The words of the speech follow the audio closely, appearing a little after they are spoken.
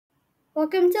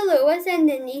Welcome to Lewis and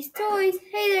Denise Toys.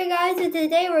 Hey there guys, and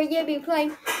today we're going to be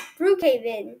playing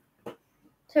Brookheaven.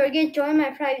 So we're going to join my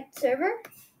private server.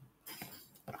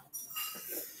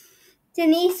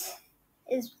 Denise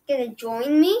is going to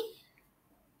join me.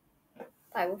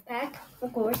 By Wolfpack,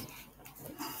 of course.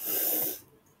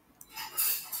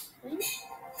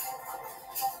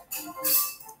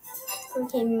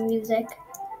 Brookhaven music.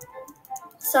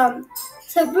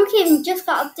 So Brookhaven just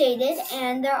got updated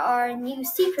and there are new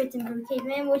secrets in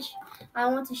Brookhaven which I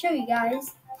want to show you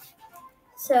guys.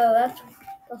 So that's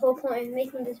the whole point of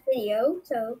making this video.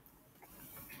 So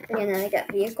again, I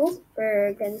got vehicles.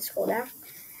 We're going to scroll down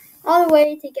all the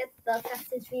way to get the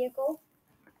fastest vehicle.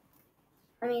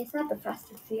 I mean, it's not the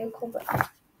fastest vehicle, but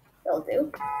it'll do.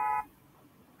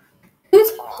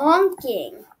 Who's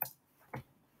honking?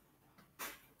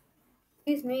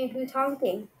 Excuse me, who's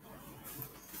honking?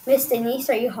 Miss Denise,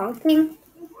 are you honking?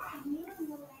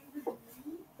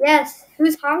 Yes,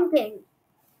 who's honking?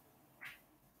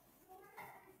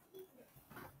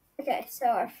 Okay, so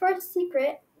our first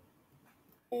secret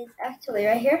is actually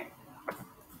right here.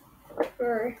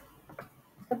 We're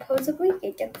supposedly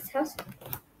gonna get this house.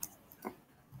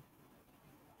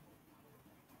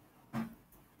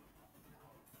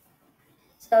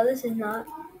 So this is not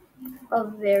a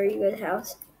very good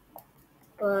house,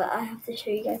 but I have to show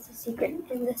you guys the secret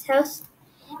in this house.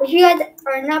 If you guys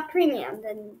are not premium,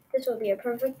 then this will be a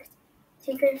perfect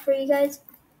secret for you guys.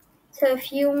 So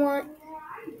if you want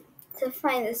to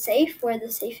find the safe, where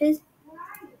the safe is,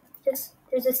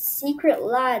 there's a secret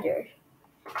ladder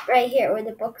right here where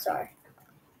the books are.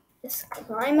 Just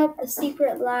climb up the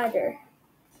secret ladder,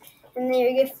 and then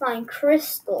you're gonna find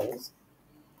crystals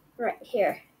right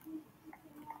here.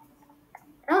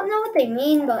 I don't know what they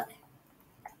mean, but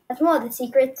that's one of the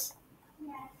secrets.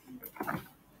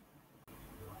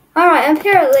 Alright,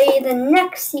 apparently the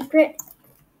next secret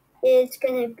is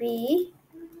gonna be,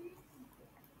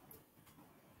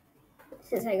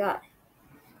 since I got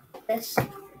this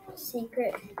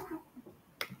secret,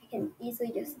 I can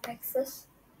easily just text this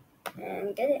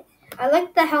and get it. I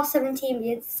like the house 17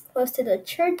 because it's close to the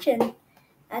church, and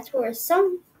that's where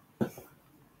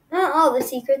not all the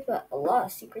secrets, but a lot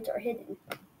of secrets are hidden.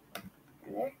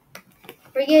 And there.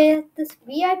 We're gonna get this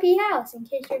VIP house in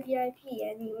case you're VIP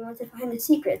and you want to find the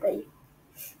secret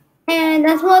and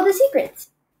that's one of the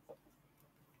secrets.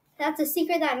 That's a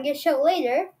secret that I'm gonna show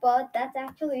later, but that's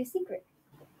actually a secret.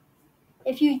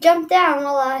 If you jump down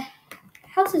while a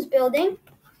house is building,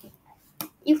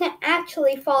 you can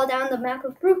actually fall down the map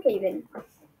of Brookhaven.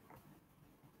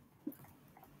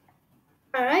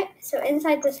 Alright, so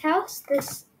inside this house,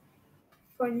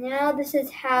 for now, this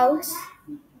is house.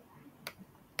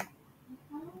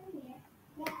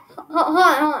 Hold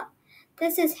on.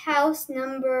 This is house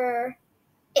number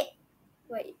 8.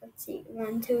 Wait, let's see.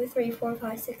 1, 2, 3, 4,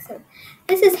 5, 6, 7.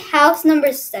 This is house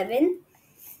number 7.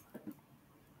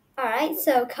 Alright,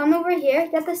 so come over here,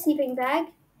 get the sleeping bag,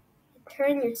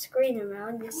 turn your screen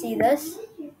around, you see this.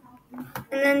 And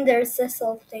then there's this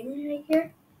little thing right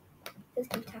here. Just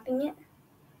keep tapping it.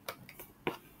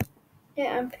 It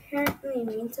apparently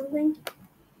means something.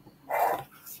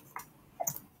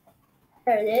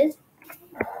 There it is.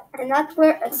 And that's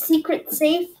where a secret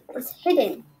safe is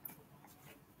hidden.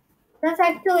 That's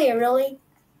actually a really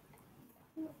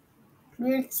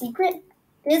weird secret,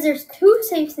 because there's 2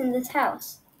 safes in this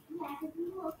house.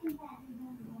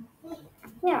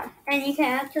 Yeah, and you can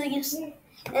actually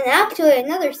and actually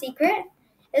another secret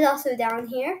is also down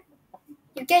here.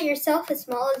 You get yourself as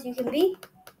small as you can be.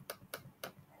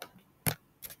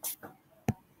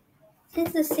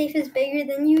 Since the safe is bigger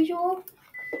than usual,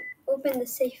 open the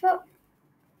safe up.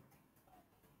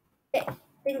 Get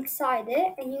inside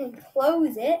it, and you can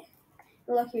close it.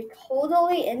 Look, you're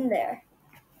totally in there.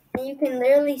 And you can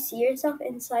literally see yourself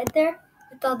inside there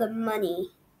with all the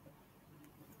money.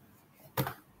 So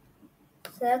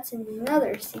that's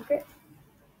another secret.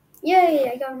 Yay,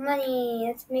 I got money.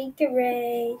 Let's make it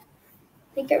rain.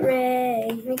 Make it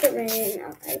rain. Make it rain.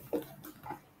 Okay.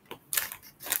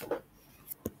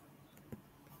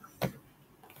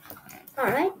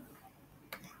 Alright.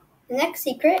 The next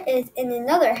secret is in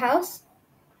another house.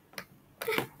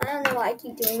 I don't know why I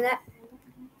keep doing that.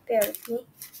 Bear with me.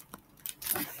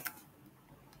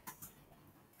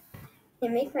 Can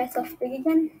I make myself big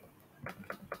again?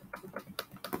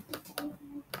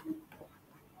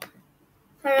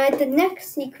 Alright, the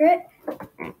next secret.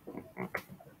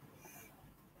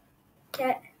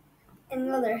 Get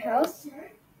another house.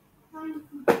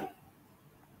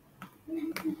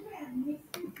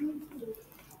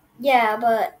 Yeah,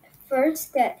 but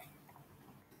first get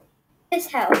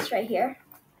this house right here.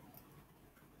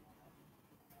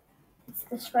 It's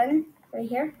this one. right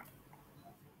here.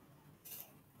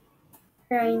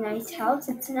 Very nice house.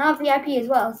 It's not VIP as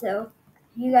well, so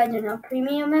if you guys are not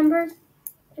premium members,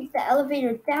 take the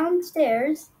elevator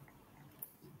downstairs.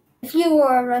 If you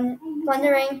are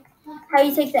wondering how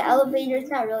you take the elevator,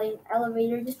 it's not really an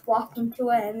elevator. Just walk into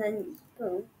it and then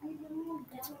boom.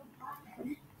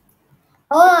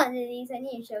 Hold on, Denise. I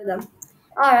need to show them.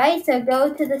 Alright, so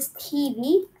go to this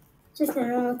TV. Just a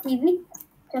normal TV.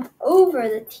 Jump over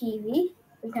the TV.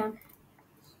 Become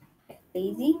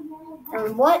lazy.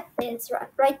 And what is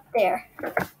right there?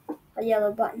 A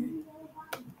yellow button.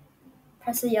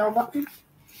 Press the yellow button.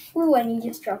 Ooh, and you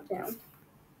just drop down.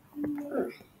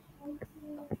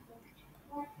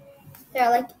 There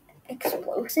are like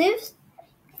explosives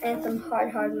and some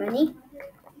hard money.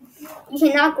 You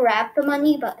cannot grab the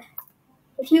money, but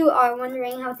if you are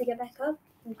wondering how to get back up,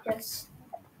 you just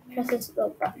press this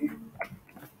little button.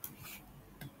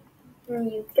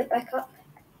 And you get back up.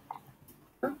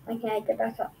 Oh, I can't get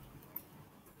back up.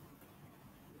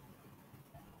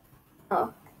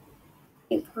 Oh,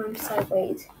 you climb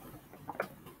sideways.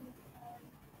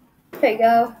 There you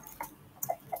go.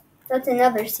 That's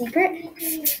another secret.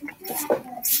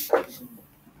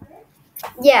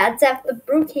 Yeah, it's at the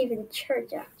Brookheaven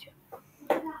church, actually.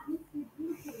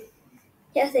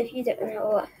 Yes, if you don't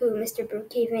know who Mr.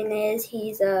 Brookheaven is,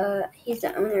 he's the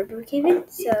owner of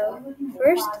Brookheaven. So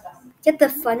first, get the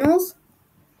funnels,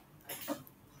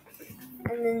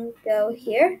 and then go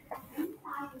here.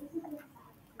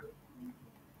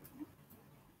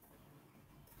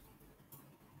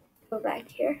 Go back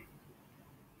here.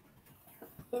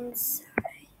 Inside.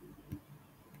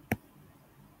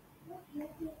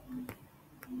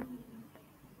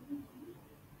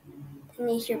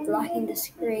 Denise, you're blocking the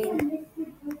screen.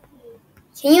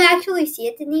 Can you actually see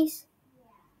it, Denise?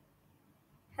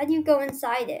 How do you go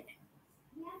inside it?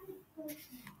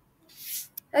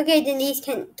 Okay, Denise,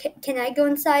 can I go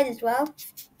inside as well?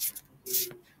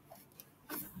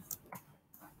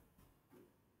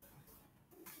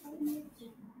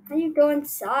 How do you go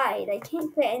inside? I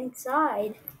can't get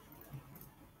inside.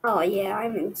 Oh yeah,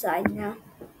 I'm inside now.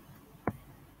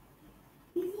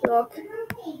 Look.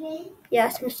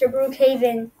 Yes, Mr.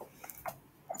 Brookheaven.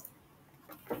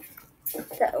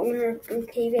 The owner of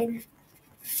Brookheaven.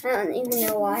 I don't even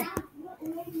know why.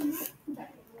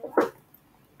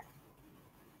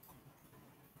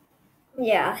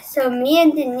 Yeah, so me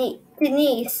and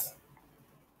Denise,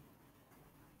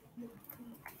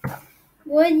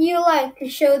 would you like to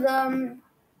show them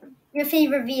your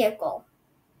favorite vehicle?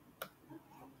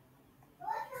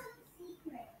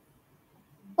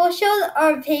 We'll show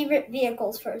our favorite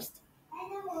vehicles first.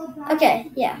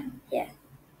 Okay, yeah.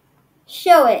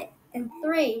 Show it in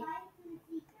 3.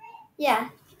 Yeah,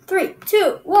 3,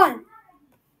 2, 1.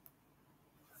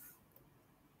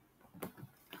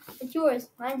 It's yours.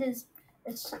 Mine is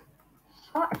this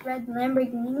hot red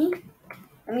Lamborghini.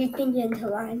 Let me change it into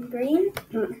lime green.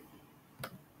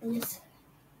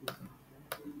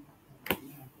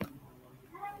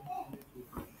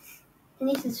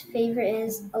 Denise's favorite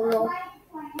is a little.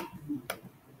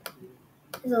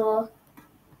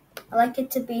 I like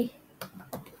it to be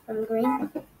green.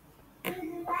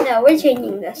 No, we're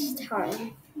changing this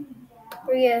time.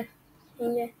 We're gonna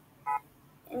change it,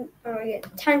 and we're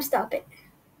gonna time stop it.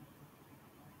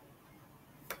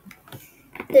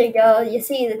 There you go. You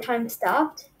see the time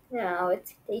stopped. Now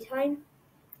it's daytime.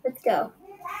 Let's go.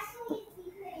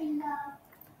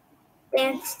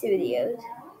 Dance Studios.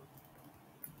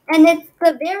 And it's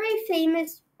the very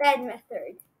famous bed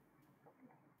method.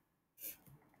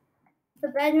 The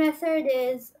bed method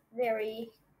is very.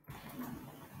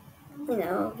 And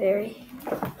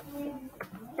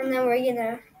then we're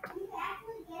gonna.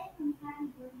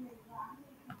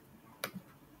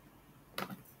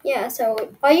 Yeah,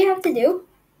 so all you have to do,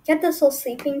 get this little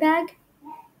sleeping bag,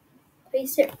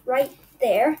 place it right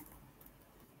there,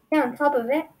 on top of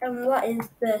it, and what is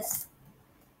this?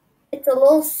 It's a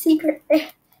little secret.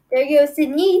 There goes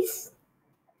Denise.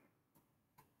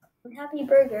 And Happy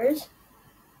Burgers.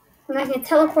 And I can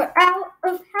teleport out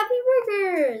of Happy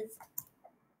Burgers.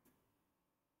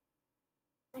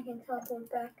 I can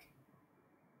teleport back.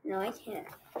 No, I can't.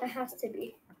 That has to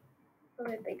be a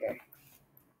little bit bigger.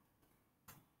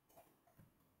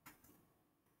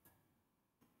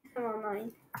 Come on,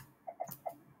 mine.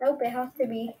 Nope, it has to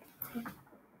be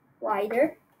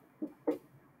wider.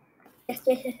 Yes,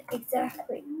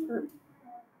 exactly.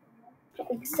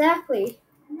 Exactly.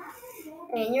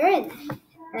 And you're in.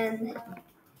 And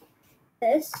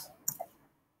this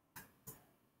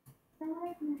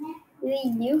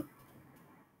lead you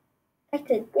back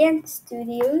to Dance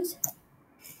Studios.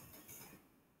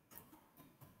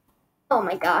 Oh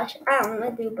my gosh, I don't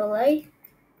want to do ballet.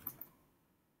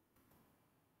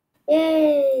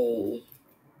 Yay!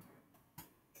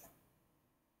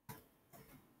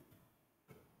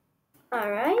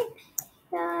 Alright,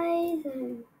 guys.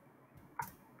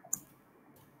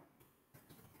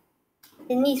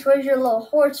 Denise, where's your little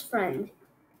horse friend?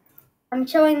 I'm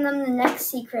showing them the next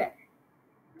secret.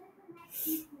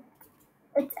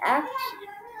 It's actually...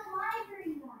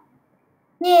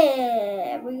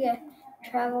 Yeah! We gotta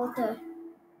travel to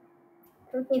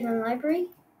Brookheaven Library.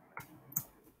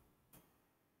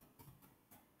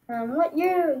 What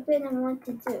you're gonna want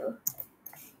to do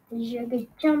is you're gonna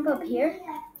jump up here.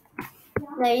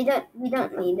 No, you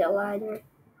don't need a ladder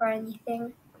or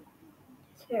anything.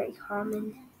 It's very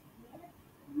common.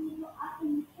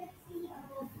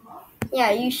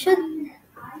 Yeah, you should.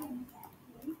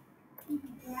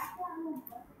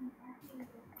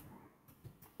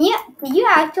 Yeah, did you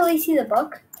actually see the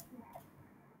book?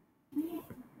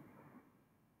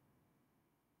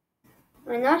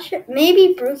 I'm not sure.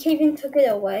 Maybe Brookhaven took it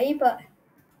away, but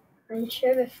I'm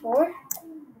sure before.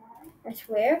 I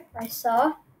swear I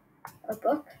saw a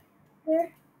book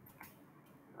there.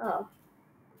 Oh.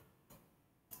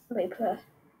 Wait,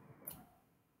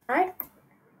 alright.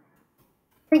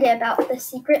 Forget about the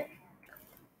secret.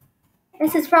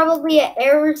 This is probably an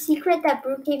error secret that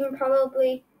Brookhaven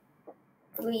probably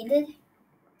deleted.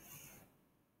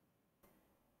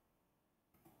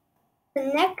 The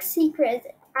next secret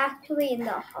is actually in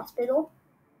the hospital.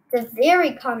 It's a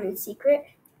very common secret.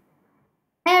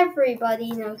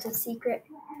 Everybody knows the secret.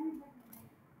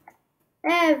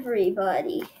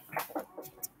 Everybody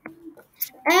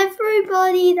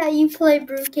that you play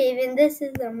Brookhaven, this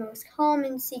is the most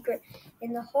common secret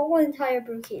in the whole entire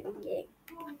Brookhaven game.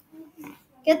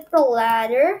 Get the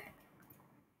ladder,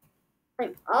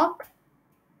 climb up,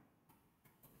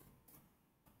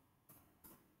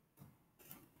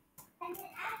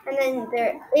 and then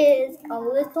there is a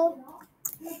little...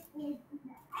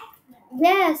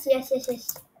 Yes.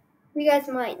 You guys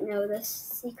might know this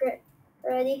secret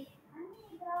already.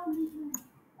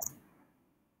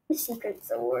 This secret's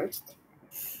the worst.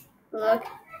 Look.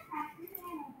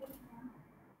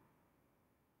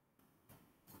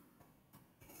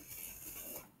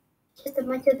 Just a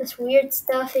bunch of this weird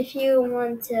stuff. If you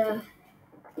want to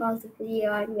pause the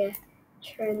video, I'm going to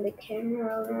turn the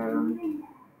camera around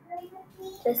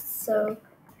just so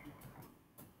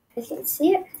I can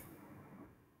see it.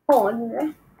 Oh,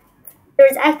 and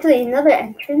there's actually another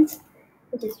entrance,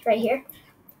 which is right here.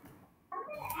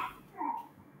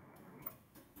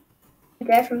 You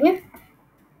go from here.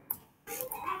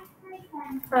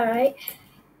 Alright.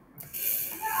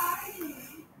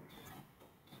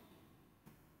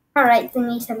 Alright,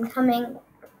 Denise, I'm coming.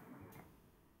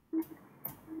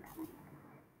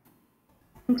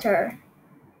 Enter.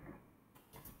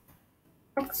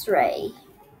 X-ray.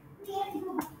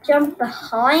 Jump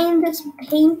behind this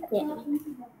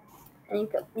painting.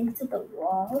 And go into the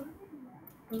wall.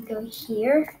 And go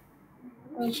here.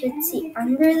 And you should see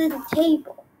under the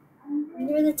table.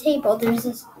 Under the table, there's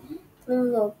this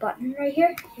blue little button right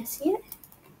here. You see it?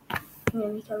 I'm going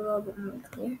to make it a little bit more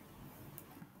clear.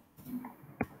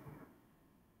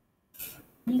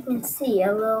 You can see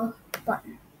a little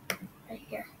button right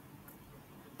here.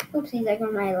 Oopsies, I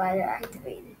got my lighter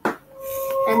activated.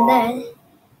 And then,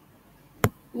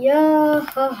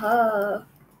 yo-ho-ho.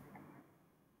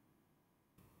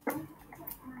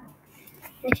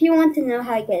 If you want to know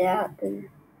how to get out, then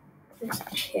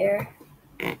just share.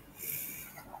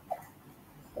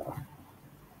 So,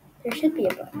 there should be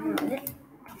a button on it.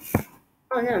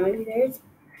 Oh no, maybe there is.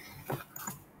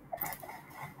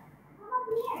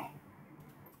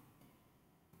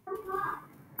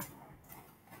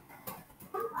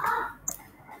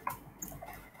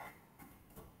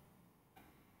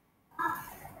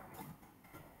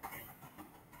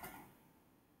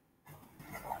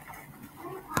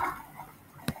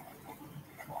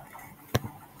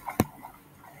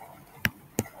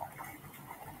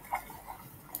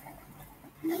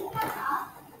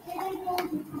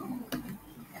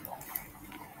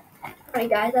 Alright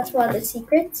guys, that's one of the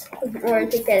secrets in order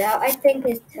to get out. I think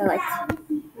is to like...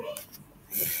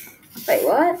 Wait,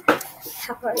 what?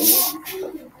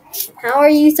 How are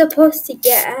you supposed to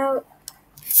get out?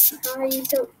 How are you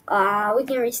so... we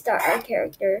can restart our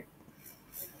character.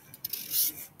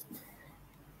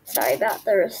 Sorry about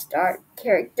the restart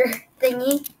character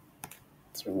thingy.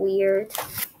 It's weird.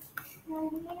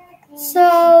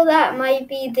 So that might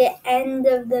be the end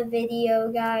of the video,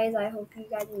 guys. I hope you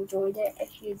guys enjoyed it.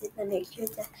 If you did, then make sure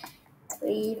to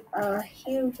leave a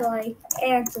huge like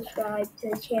and subscribe to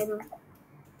the channel.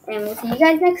 And we'll see you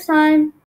guys next time.